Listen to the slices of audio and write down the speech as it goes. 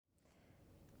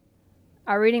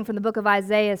Our reading from the book of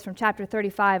Isaiah is from chapter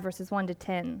 35, verses 1 to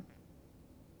 10.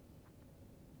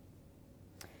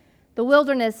 The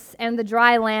wilderness and the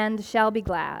dry land shall be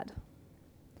glad.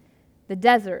 The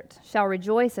desert shall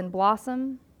rejoice and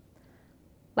blossom.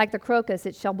 Like the crocus,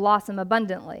 it shall blossom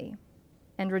abundantly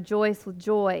and rejoice with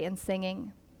joy and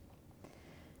singing.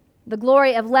 The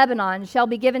glory of Lebanon shall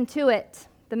be given to it,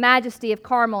 the majesty of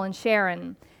Carmel and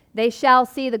Sharon. They shall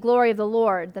see the glory of the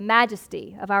Lord, the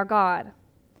majesty of our God.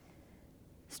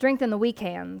 Strengthen the weak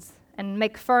hands and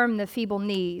make firm the feeble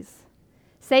knees.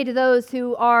 Say to those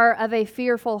who are of a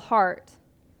fearful heart,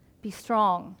 be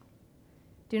strong,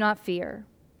 do not fear.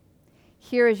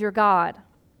 Here is your God.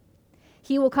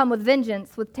 He will come with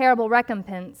vengeance, with terrible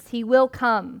recompense. He will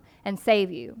come and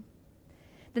save you.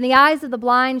 Then the eyes of the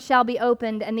blind shall be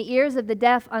opened, and the ears of the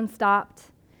deaf unstopped.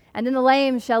 And then the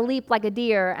lame shall leap like a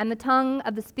deer, and the tongue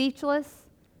of the speechless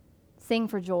sing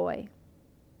for joy.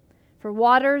 For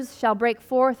waters shall break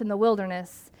forth in the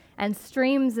wilderness, and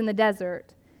streams in the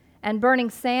desert, and burning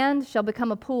sand shall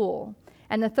become a pool,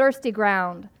 and the thirsty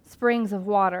ground springs of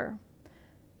water.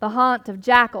 The haunt of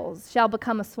jackals shall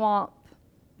become a swamp.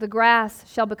 The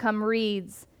grass shall become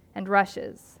reeds and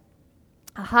rushes.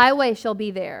 A highway shall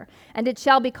be there, and it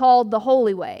shall be called the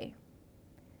Holy Way.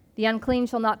 The unclean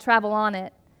shall not travel on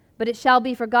it, but it shall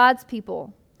be for God's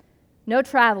people. No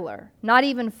traveler, not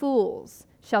even fools,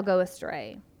 shall go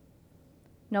astray.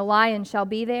 No lion shall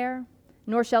be there,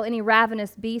 nor shall any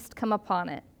ravenous beast come upon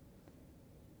it.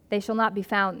 They shall not be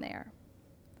found there.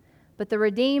 But the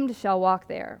redeemed shall walk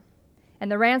there, and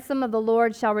the ransom of the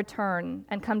Lord shall return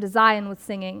and come to Zion with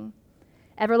singing.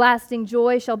 Everlasting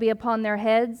joy shall be upon their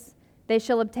heads. They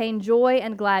shall obtain joy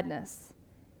and gladness,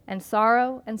 and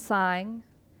sorrow and sighing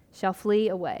shall flee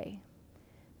away.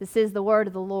 This is the word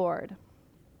of the Lord.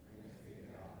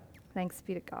 Thanks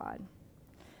be to God.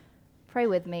 Pray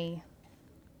with me.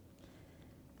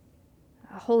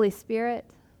 Holy Spirit,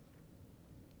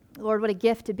 Lord, what a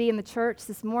gift to be in the church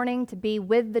this morning, to be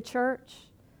with the church,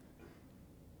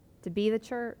 to be the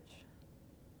church.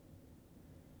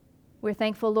 We're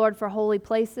thankful, Lord, for holy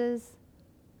places.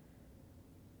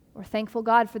 We're thankful,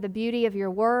 God, for the beauty of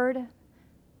your word,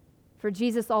 for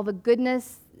Jesus, all the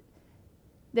goodness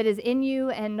that is in you,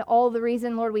 and all the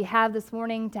reason, Lord, we have this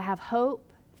morning to have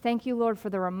hope. Thank you, Lord, for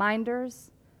the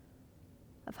reminders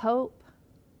of hope.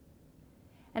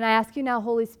 And I ask you now,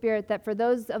 Holy Spirit, that for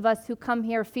those of us who come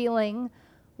here feeling,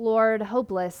 Lord,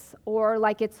 hopeless, or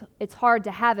like it's hard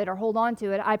to have it or hold on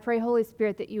to it, I pray, Holy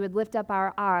Spirit, that you would lift up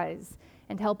our eyes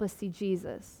and help us see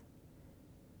Jesus.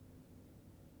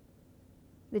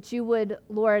 That you would,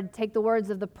 Lord, take the words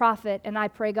of the prophet, and I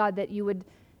pray, God, that you would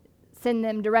send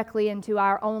them directly into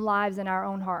our own lives and our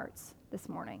own hearts this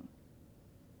morning.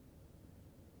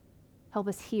 Help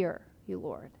us hear you,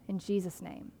 Lord, in Jesus'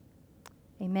 name.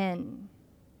 Amen.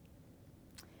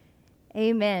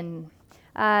 Amen.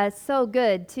 So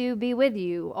good to be with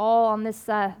you all on this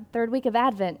third week of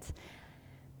Advent.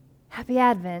 Happy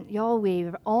Advent, y'all.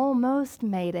 We've almost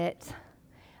made it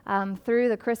through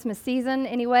the Christmas season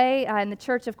anyway. In the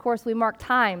church, of course, we mark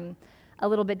time a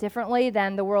little bit differently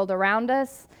than the world around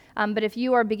us. But if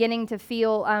you are beginning to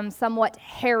feel somewhat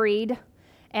harried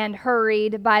and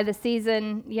hurried by the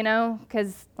season, you know,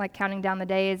 because like counting down the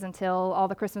days until all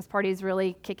the Christmas parties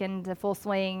really kick into full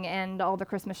swing and all the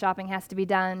Christmas shopping has to be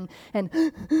done, and,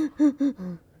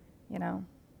 you know.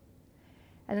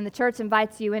 And then the church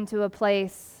invites you into a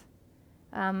place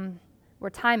where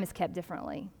time is kept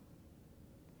differently,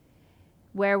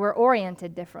 where we're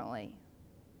oriented differently.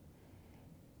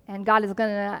 And God is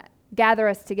going to gather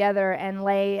us together and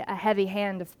lay a heavy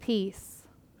hand of peace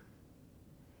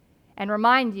and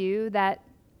remind you that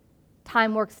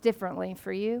time works differently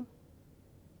for you.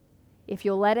 If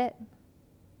you'll let it,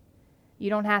 you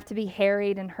don't have to be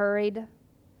harried and hurried.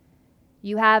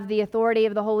 You have the authority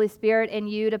of the Holy Spirit in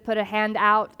you to put a hand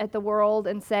out at the world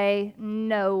and say,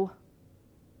 no.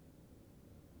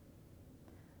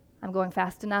 I'm going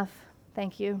fast enough.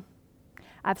 Thank you.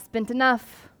 I've spent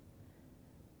enough.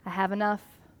 I have enough.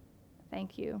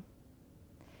 Thank you.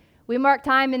 We mark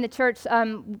time in the church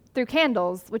through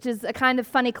candles, which is a kind of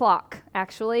funny clock,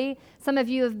 actually. Some of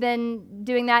you have been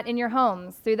doing that in your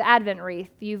homes through the Advent wreath.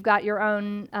 You've got your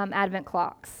own Advent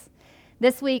clocks.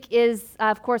 This week is,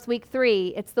 of course, week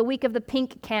 3. It's the week of the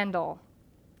pink candle,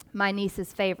 my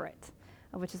niece's favorite,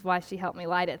 which is why she helped me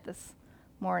light it this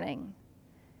morning.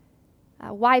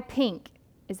 Why pink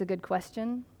is a good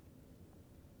question.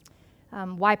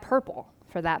 Why purple,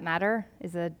 for that matter,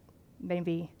 is a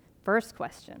maybe first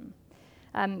question.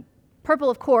 Purple,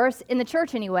 of course, in the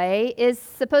church anyway, is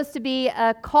supposed to be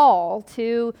a call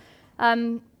to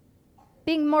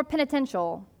being more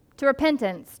penitential, to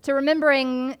repentance, to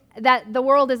remembering that the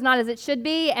world is not as it should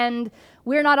be and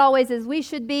we're not always as we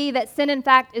should be, that sin, in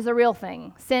fact, is a real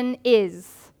thing. Sin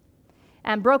is.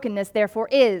 And brokenness, therefore,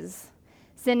 is.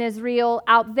 Sin is real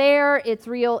out there. It's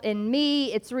real in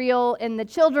me. It's real in the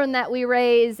children that we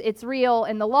raise. It's real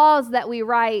in the laws that we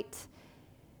write.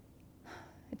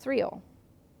 It's real.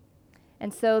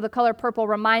 And so the color purple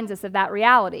reminds us of that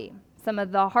reality, some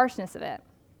of the harshness of it.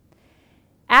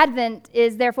 Advent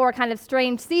is therefore a kind of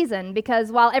strange season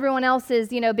because while everyone else is,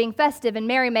 being festive and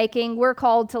merrymaking, we're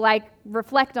called to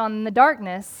reflect on the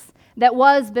darkness that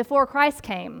was before Christ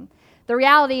came. The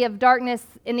reality of darkness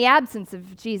in the absence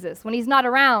of Jesus. When he's not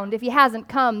around, if he hasn't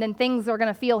come, then things are going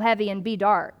to feel heavy and be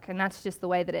dark. And that's just the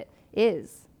way that it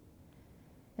is.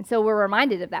 And so we're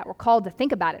reminded of that. We're called to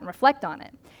think about it and reflect on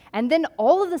it. And then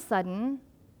all of a sudden,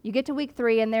 you get to week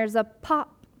 3 and there's a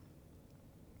pop.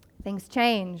 Things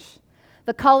change.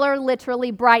 The color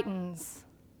literally brightens.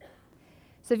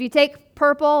 So if you take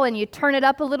purple and you turn it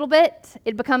up a little bit,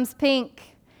 it becomes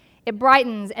pink. It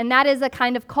brightens, and that is a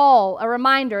kind of call, a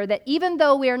reminder that even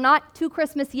though we are not to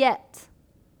Christmas yet,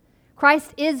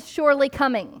 Christ is surely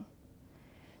coming.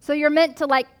 So you're meant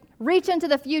to reach into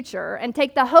the future and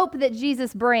take the hope that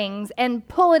Jesus brings and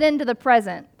pull it into the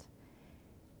present.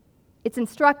 It's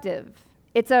instructive.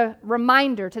 It's a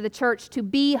reminder to the church to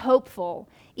be hopeful,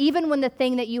 even when the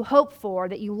thing that you hope for,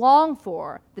 that you long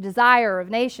for, the desire of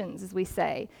nations, as we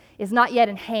say, is not yet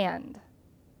in hand.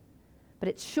 But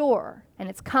it's sure, and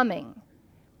it's coming.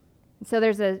 And so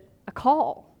there's a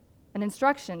call, an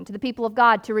instruction to the people of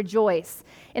God to rejoice.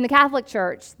 In the Catholic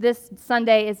Church, this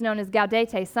Sunday is known as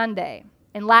Gaudete Sunday.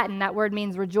 In Latin, that word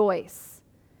means rejoice.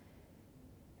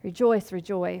 Rejoice,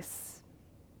 rejoice.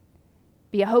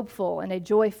 Be a hopeful and a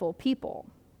joyful people.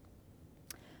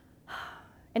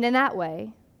 And in that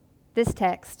way, this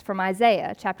text from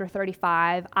Isaiah chapter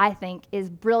 35, I think, is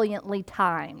brilliantly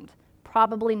timed.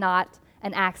 Probably not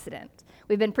an accident.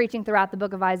 We've been preaching throughout the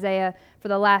book of Isaiah for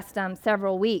the last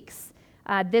several weeks.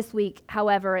 This week,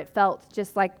 however, it felt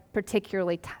just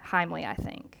particularly timely, I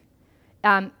think.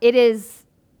 It is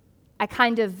a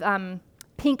kind of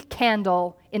pink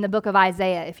candle in the book of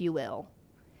Isaiah, if you will.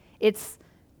 It's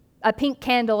a pink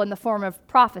candle in the form of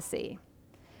prophecy.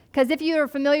 Because if you're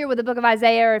familiar with the book of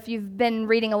Isaiah, or if you've been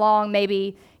reading along,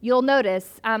 maybe you'll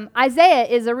notice Isaiah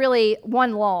is a really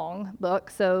one long book,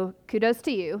 so kudos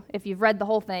to you if you've read the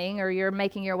whole thing or you're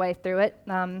making your way through it.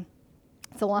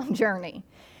 It's a long journey.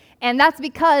 And that's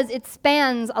because it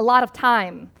spans a lot of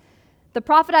time. The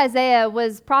prophet Isaiah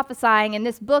was prophesying, and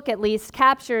this book at least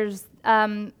captures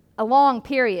a long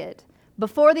period.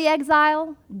 Before the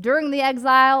exile, during the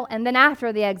exile, and then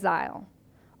after the exile.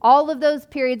 All of those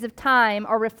periods of time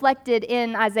are reflected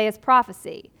in Isaiah's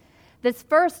prophecy. This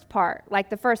first part,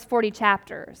 the first 40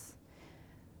 chapters,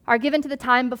 are given to the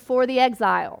time before the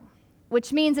exile,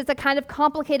 which means it's a kind of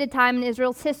complicated time in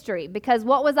Israel's history, because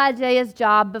what was Isaiah's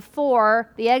job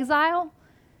before the exile?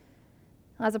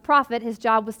 As a prophet, his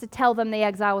job was to tell them the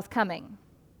exile was coming,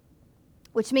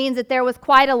 which means that there was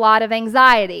quite a lot of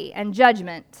anxiety and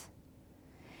judgment.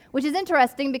 Which is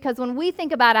interesting because when we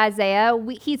think about Isaiah,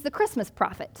 he's the Christmas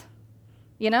prophet,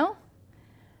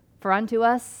 For unto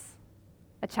us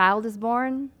a child is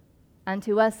born,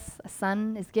 unto us a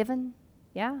son is given.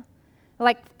 Yeah?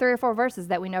 3 or 4 verses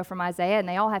that we know from Isaiah, and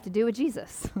they all have to do with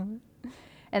Jesus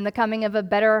and the coming of a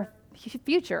better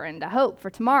future and a hope for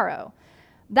tomorrow.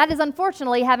 That is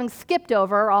unfortunately having skipped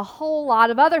over a whole lot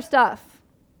of other stuff,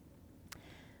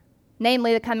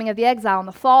 namely the coming of the exile and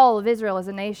the fall of Israel as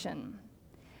a nation.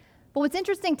 But what's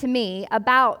interesting to me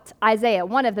about Isaiah,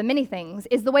 one of the many things,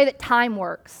 is the way that time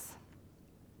works.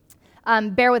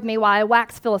 Bear with me while I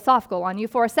wax philosophical on you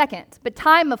for a second. But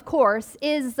time, of course,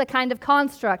 is a kind of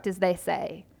construct, as they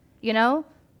say. You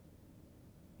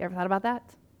ever thought about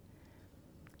that?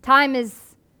 Time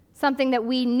is something that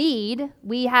we need,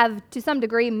 we have to some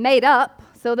degree made up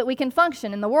so that we can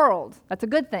function in the world. That's a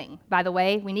good thing, by the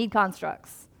way. We need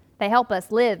constructs. They help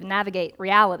us live and navigate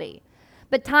reality.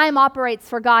 But time operates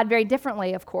for God very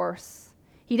differently, of course.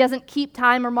 He doesn't keep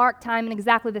time or mark time in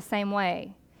exactly the same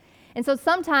way. And so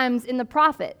sometimes in the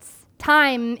prophets,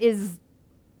 time is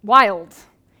wild.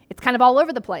 It's kind of all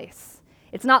over the place.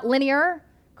 It's not linear.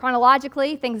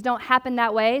 Chronologically, things don't happen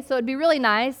that way. So it'd be really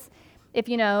nice if,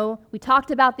 we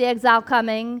talked about the exile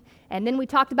coming, and then we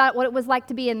talked about what it was like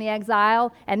to be in the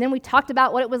exile, and then we talked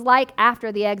about what it was like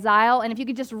after the exile. And if you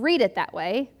could just read it that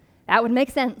way, that would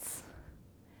make sense.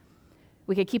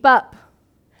 We could keep up,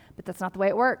 but that's not the way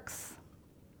it works.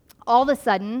 All of a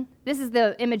sudden, this is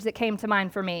the image that came to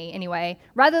mind for me anyway.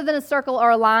 Rather than a circle or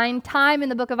a line, time in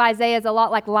the book of Isaiah is a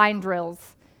lot like line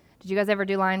drills. Did you guys ever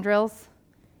do line drills?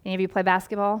 Any of you play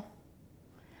basketball?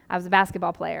 I was a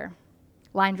basketball player.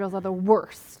 Line drills are the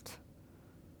worst.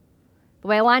 The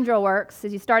way a line drill works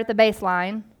is you start at the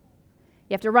baseline,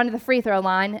 you have to run to the free throw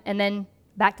line, and then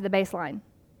back to the baseline.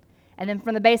 And then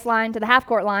from the baseline to the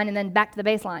half-court line, and then back to the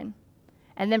baseline.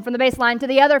 And then from the baseline to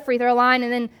the other free throw line,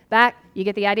 and then back. You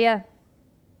get the idea?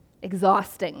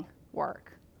 Exhausting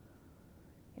work.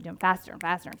 You're doing faster and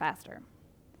faster and faster.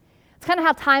 It's kind of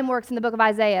how time works in the book of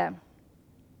Isaiah.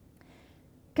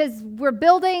 Because we're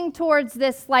building towards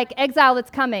this like exile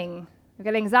that's coming. We've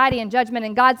got anxiety and judgment,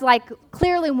 and God's like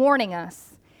clearly warning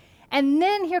us. And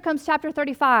then here comes chapter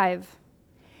 35.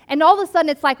 And all of a sudden,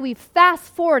 it's like we've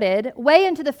fast-forwarded way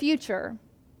into the future.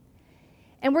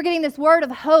 And we're getting this word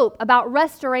of hope about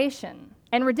restoration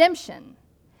and redemption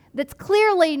that's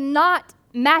clearly not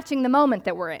matching the moment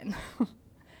that we're in.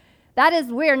 That is,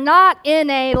 we're not in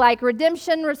a like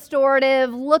redemption,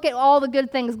 restorative, look at all the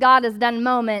good things God has done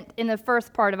moment in the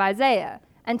first part of Isaiah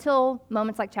until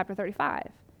moments like chapter 35.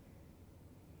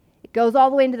 It goes all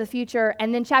the way into the future,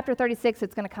 and then chapter 36,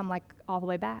 it's going to come like all the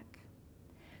way back.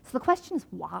 So the question is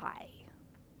why?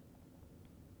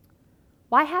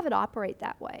 Why have it operate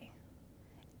that way?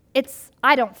 It's,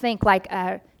 I don't think, like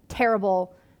a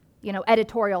terrible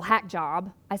editorial hack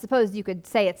job. I suppose you could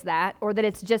say it's that, or that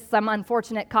it's just some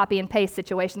unfortunate copy and paste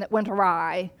situation that went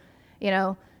awry.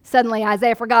 Suddenly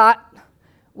Isaiah forgot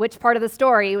which part of the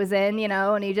story he was in,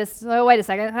 and he just, oh, wait a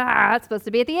second, that's supposed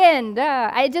to be at the end.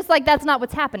 I just like that's not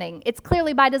what's happening. It's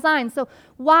clearly by design. So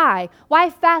why? Why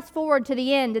fast forward to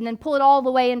the end and then pull it all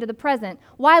the way into the present?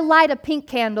 Why light a pink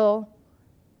candle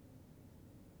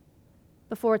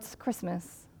before it's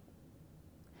Christmas?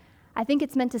 I think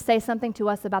it's meant to say something to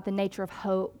us about the nature of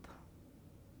hope,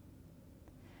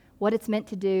 what it's meant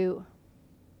to do.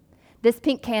 This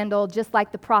pink candle, just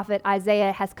like the prophet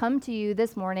Isaiah, has come to you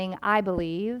this morning, I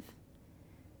believe,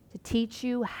 to teach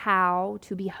you how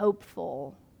to be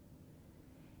hopeful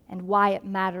and why it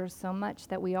matters so much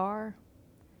that we are,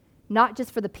 not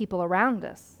just for the people around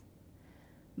us,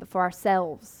 but for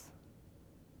ourselves.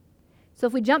 So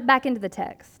if we jump back into the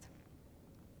text,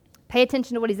 pay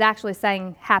attention to what he's actually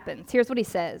saying happens. Here's what he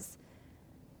says.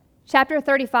 Chapter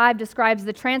 35 describes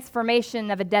the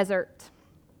transformation of a desert,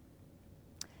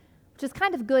 which is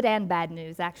kind of good and bad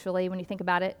news, actually, when you think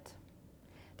about it.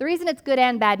 The reason it's good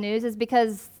and bad news is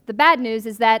because the bad news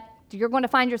is that you're going to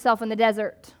find yourself in the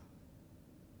desert.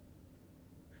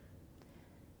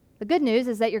 The good news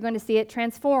is that you're going to see it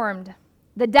transformed.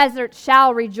 The desert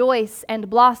shall rejoice and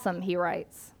blossom, he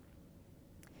writes.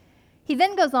 He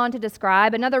then goes on to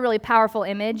describe another really powerful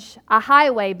image, a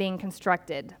highway being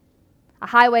constructed, a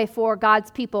highway for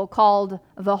God's people called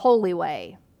the Holy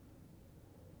Way.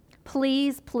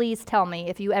 Please, please tell me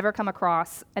if you ever come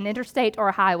across an interstate or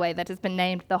a highway that has been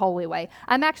named the Holy Way.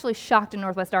 I'm actually shocked in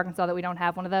Northwest Arkansas that we don't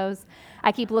have one of those.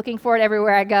 I keep looking for it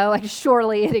everywhere I go. Like,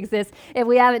 surely it exists. If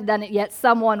we haven't done it yet,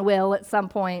 someone will at some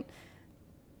point.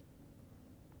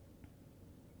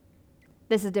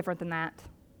 This is different than that.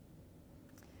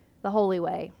 The Holy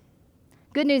Way.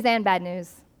 Good news and bad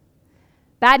news.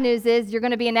 Bad news is you're going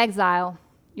to be in exile.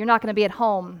 You're not going to be at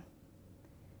home.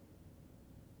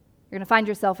 You're going to find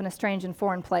yourself in a strange and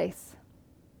foreign place.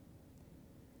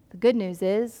 The good news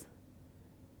is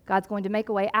God's going to make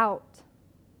a way out.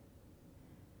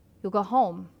 You'll go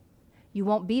home. You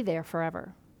won't be there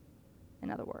forever,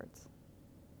 in other words.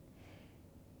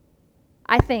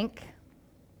 I think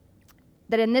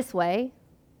that in this way,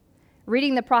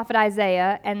 reading the prophet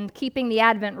Isaiah and keeping the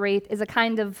Advent wreath is a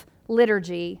kind of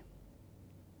liturgy.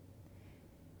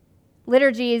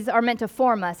 Liturgies are meant to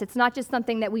form us. It's not just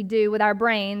something that we do with our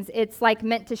brains. It's like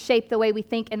meant to shape the way we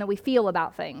think and that we feel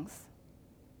about things,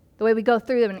 the way we go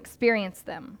through them and experience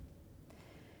them.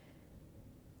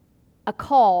 A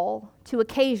call to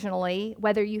occasionally,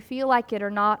 whether you feel like it or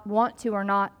not, want to or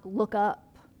not, look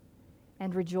up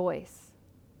and rejoice.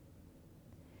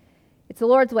 It's the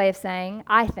Lord's way of saying,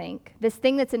 I think, this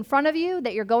thing that's in front of you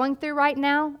that you're going through right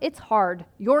now, it's hard.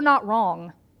 You're not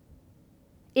wrong.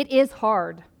 It is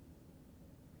hard.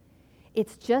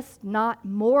 It's just not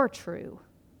more true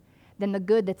than the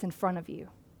good that's in front of you.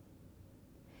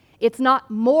 It's not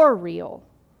more real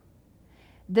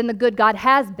than the good God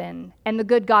has been and the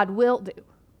good God will do.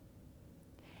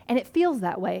 And it feels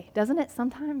that way, doesn't it,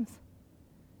 sometimes?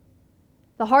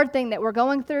 The hard thing that we're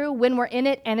going through, when we're in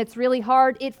it and it's really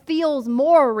hard, it feels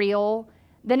more real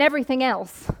than everything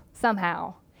else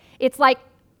somehow. It's like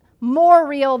more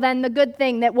real than the good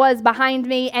thing that was behind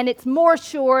me, and it's more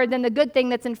sure than the good thing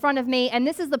that's in front of me. And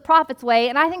this is the prophet's way,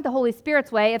 and I think the Holy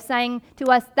Spirit's way of saying to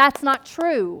us, that's not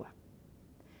true.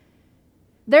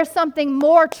 There's something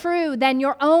more true than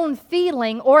your own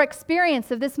feeling or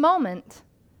experience of this moment.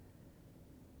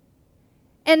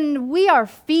 And we are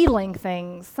feeling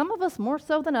things, some of us more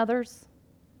so than others.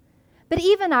 But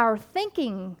even our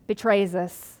thinking betrays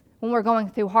us when we're going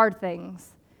through hard things.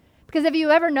 Because have you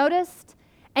ever noticed,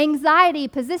 anxiety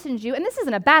positions you, and this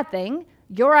isn't a bad thing.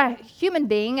 You're a human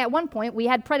being. At one point, we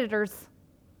had predators.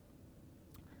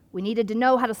 We needed to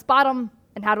know how to spot them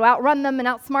and how to outrun them and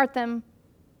outsmart them.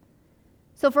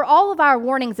 So for all of our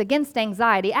warnings against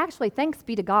anxiety, actually, thanks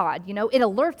be to God, it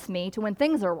alerts me to when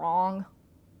things are wrong.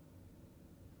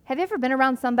 Have you ever been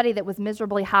around somebody that was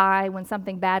miserably high when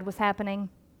something bad was happening?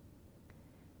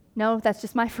 No, that's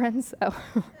just my friends?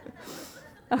 Oh,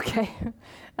 okay.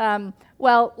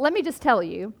 Well, let me just tell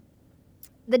you,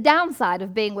 the downside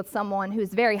of being with someone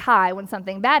who's very high when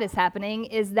something bad is happening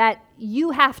is that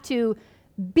you have to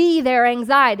be their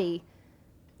anxiety.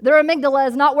 Their amygdala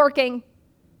is not working.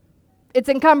 It's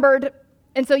encumbered.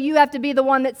 And so you have to be the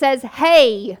one that says,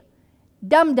 hey,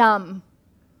 dum-dum,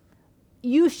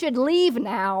 you should leave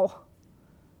now.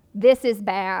 This is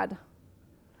bad.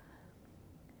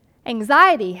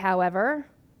 Anxiety, however,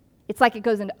 it's like it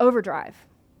goes into overdrive.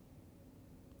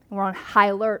 We're on high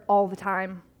alert all the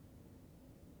time.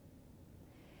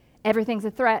 Everything's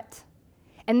a threat.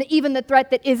 And even the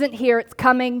threat that isn't here, it's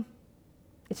coming.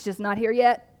 It's just not here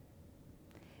yet.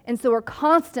 And so we're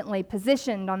constantly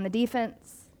positioned on the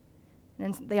defense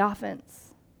and the offense.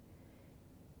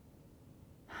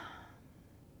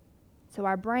 So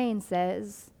our brain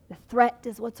says, the threat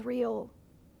is what's real.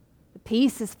 The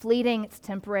peace is fleeting, it's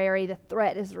temporary. The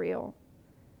threat is real.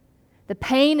 The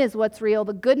pain is what's real.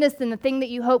 The goodness and the thing that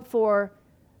you hope for,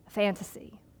 a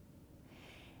fantasy.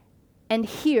 And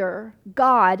here,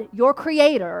 God, your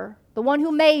creator, the one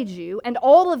who made you, and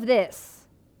all of this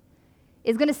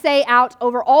is going to say out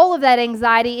over all of that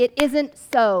anxiety, it isn't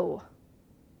so.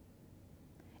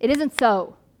 It isn't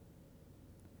so.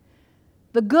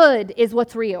 The good is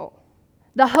what's real.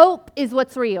 The hope is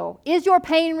what's real. Is your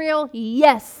pain real?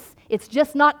 Yes. It's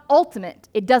just not ultimate.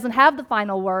 It doesn't have the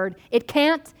final word. It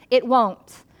can't. It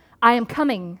won't. I am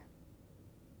coming.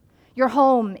 Your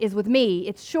home is with me.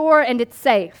 It's sure and it's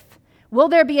safe. Will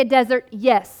there be a desert?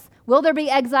 Yes. Will there be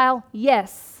exile?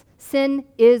 Yes. Sin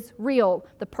is real.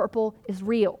 The purple is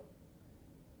real.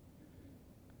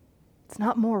 It's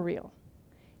not more real.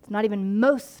 It's not even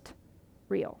most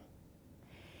real.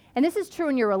 And this is true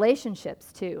in your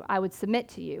relationships, too, I would submit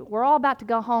to you. We're all about to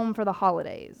go home for the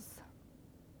holidays.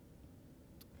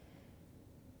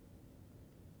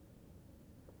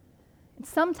 And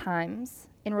sometimes,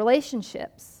 in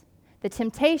relationships, the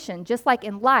temptation, just like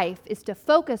in life, is to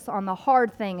focus on the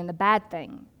hard thing and the bad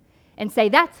thing and say,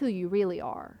 that's who you really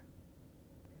are.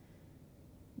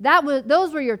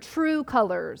 Those were your true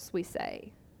colors, we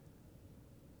say.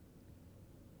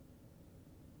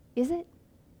 Is it?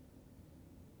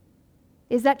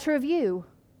 Is that true of you?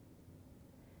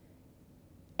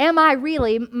 Am I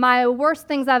really my worst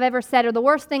things I've ever said or the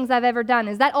worst things I've ever done?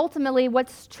 Is that ultimately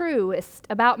what's truest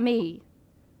about me?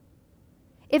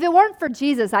 If it weren't for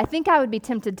Jesus, I think I would be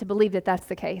tempted to believe that that's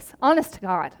the case. Honest to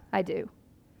God, I do.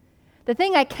 The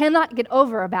thing I cannot get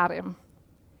over about him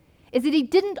is that he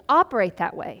didn't operate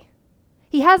that way.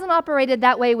 He hasn't operated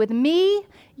that way with me.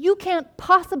 You can't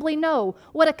possibly know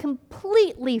what a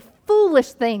completely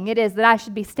foolish thing it is that I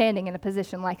should be standing in a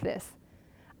position like this.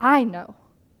 I know.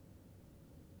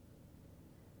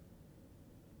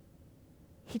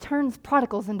 He turns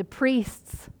prodigals into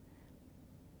priests.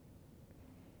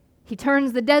 He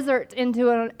turns the desert into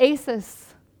an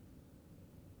oasis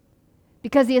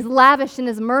because he is lavish in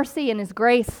his mercy and his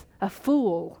grace, a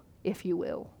fool, if you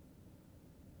will,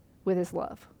 with his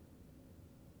love.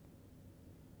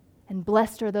 And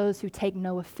blessed are those who take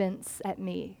no offense at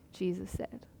me, Jesus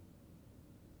said.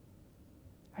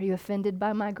 Are you offended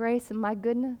by my grace and my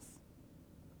goodness?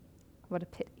 What a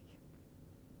pity.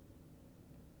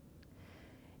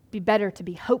 It'd be better to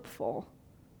be hopeful,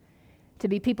 to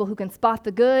be people who can spot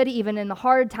the good even in the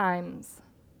hard times.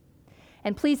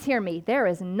 And please hear me, there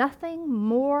is nothing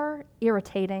more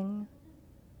irritating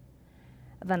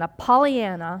than a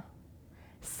Pollyanna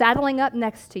saddling up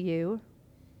next to you,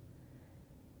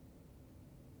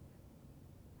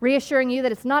 reassuring you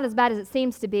that it's not as bad as it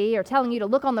seems to be, or telling you to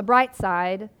look on the bright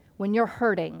side when you're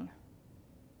hurting.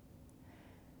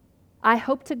 I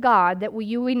hope to God that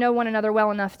we know one another well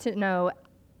enough to know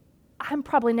I'm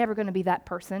probably never going to be that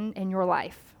person in your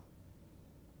life.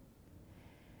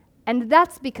 And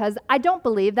that's because I don't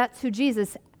believe that's who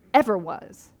Jesus ever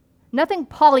was. Nothing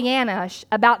Pollyanna-ish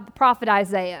about the prophet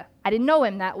Isaiah. I didn't know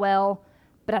him that well,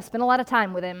 but I spent a lot of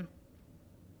time with him.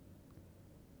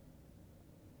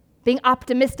 Being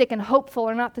optimistic and hopeful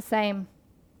are not the same.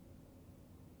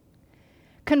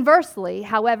 Conversely,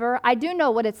 however, I do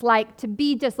know what it's like to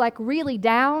be just like really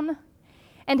down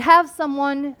and have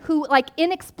someone who like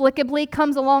inexplicably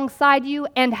comes alongside you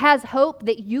and has hope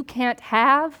that you can't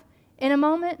have in a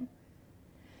moment,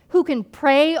 who can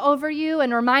pray over you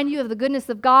and remind you of the goodness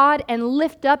of God and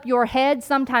lift up your head,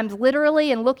 sometimes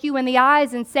literally, and look you in the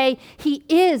eyes and say, He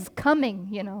is coming,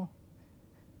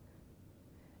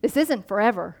 This isn't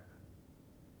forever.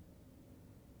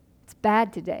 It's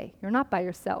bad today. You're not by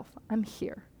yourself. I'm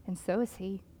here, and so is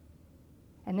He.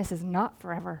 And this is not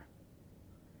forever.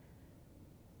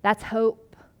 That's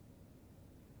hope.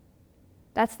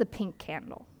 That's the pink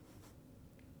candle.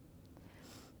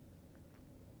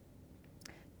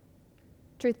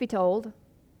 Truth be told,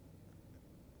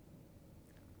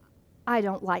 I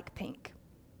don't like pink.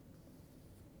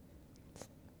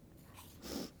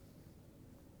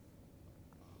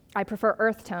 I prefer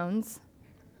earth tones.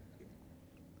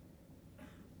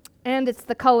 And it's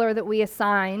the color that we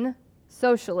assign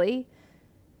socially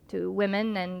to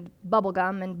women and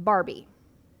bubblegum and Barbie.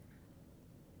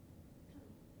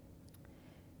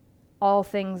 All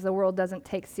things the world doesn't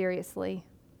take seriously.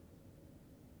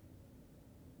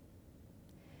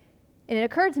 And it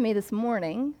occurred to me this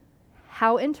morning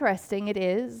how interesting it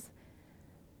is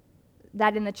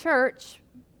that in the church,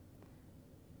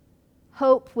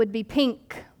 hope would be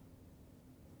pink.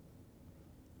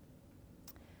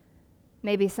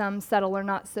 Maybe some subtle or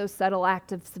not so subtle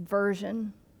act of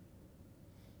subversion,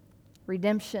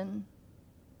 redemption,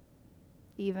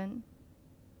 even.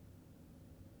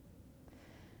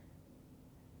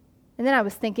 And then I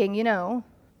was thinking, how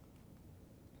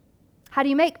do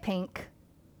you make pink?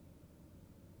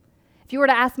 If you were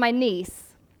to ask my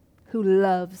niece, who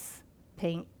loves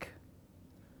pink,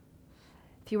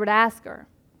 if you were to ask her,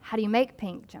 how do you make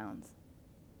pink, Jones?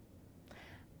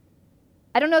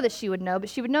 I don't know that she would know, but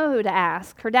she would know who to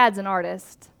ask. Her dad's an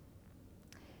artist.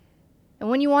 And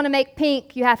when you want to make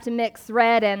pink, you have to mix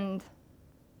red and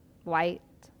white.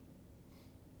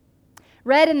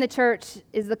 Red in the church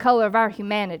is the color of our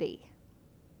humanity.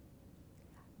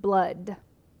 Blood.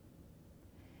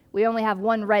 We only have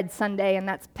one red Sunday, and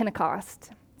that's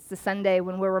Pentecost. It's the Sunday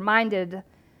when we're reminded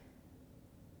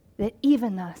that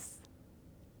even us,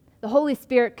 the Holy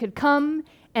Spirit could come,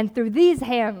 and through these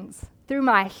hands, through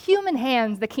my human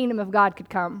hands, the kingdom of God could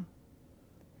come.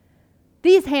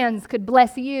 These hands could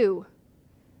bless you,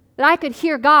 that I could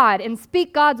hear God and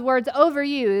speak God's words over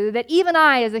you, that even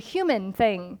I, as a human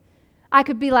thing, I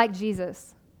could be like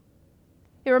Jesus.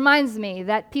 It reminds me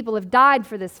that people have died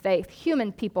for this faith,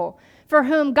 human people, for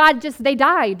whom God they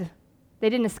died. They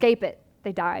didn't escape it.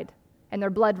 They died, and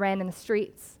their blood ran in the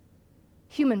streets.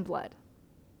 Human blood.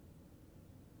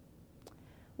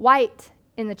 White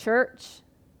in the church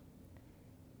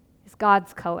is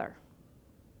God's color.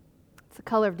 It's the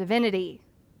color of divinity,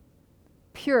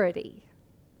 purity.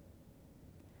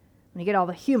 When you get all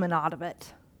the human out of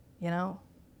it, it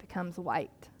becomes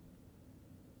white.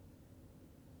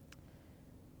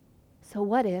 So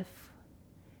what if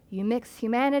you mix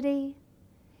humanity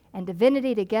and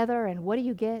divinity together, and what do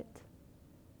you get?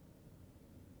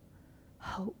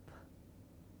 Hope.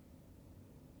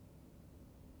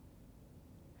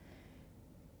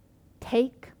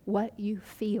 Take what you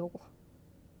feel.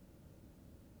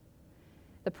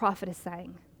 The prophet is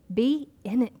saying, be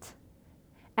in it.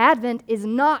 Advent is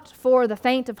not for the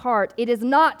faint of heart. It is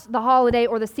not the holiday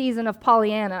or the season of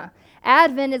Pollyanna.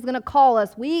 Advent is going to call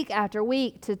us week after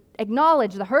week to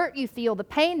acknowledge the hurt you feel, the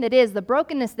pain that is, the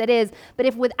brokenness that is. But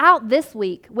if without this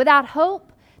week, without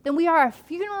hope, then we are a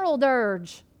funeral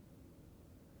dirge.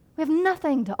 We have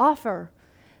nothing to offer.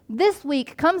 This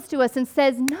week comes to us and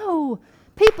says, no,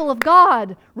 people of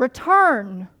God,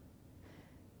 return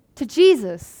to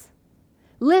Jesus.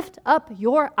 Lift up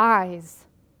your eyes.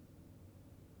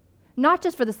 Not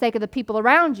just for the sake of the people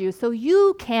around you, so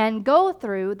you can go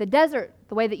through the desert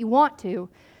the way that you want to.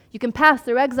 You can pass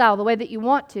through exile the way that you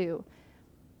want to.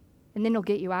 And then He'll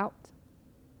get you out.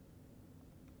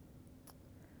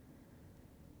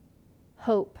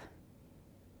 Hope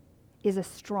is a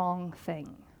strong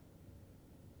thing.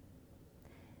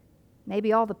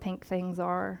 Maybe all the pink things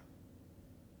are.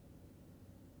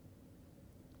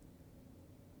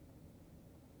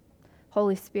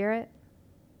 Holy Spirit,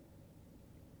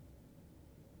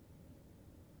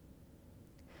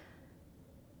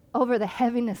 over the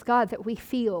heaviness, God, that we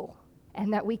feel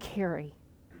and that we carry,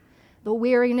 the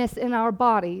weariness in our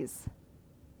bodies,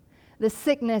 the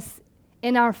sickness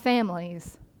in our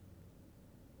families,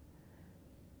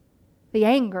 the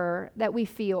anger that we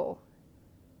feel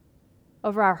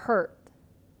over our hurt.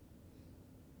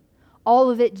 All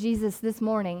of it, Jesus, this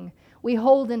morning, we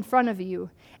hold in front of you.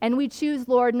 And we choose,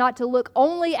 Lord, not to look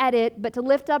only at it, but to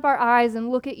lift up our eyes and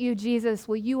look at you, Jesus.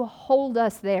 Will you hold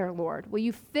us there, Lord? Will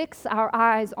you fix our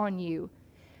eyes on you?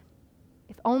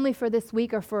 If only for this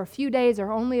week or for a few days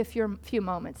or only a few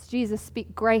moments. Jesus,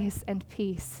 speak grace and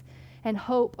peace and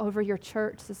hope over your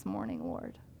church this morning,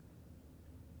 Lord.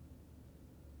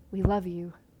 We love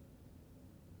you.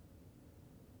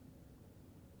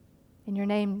 In your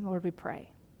name, Lord, we pray.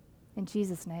 In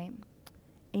Jesus' name,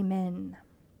 amen.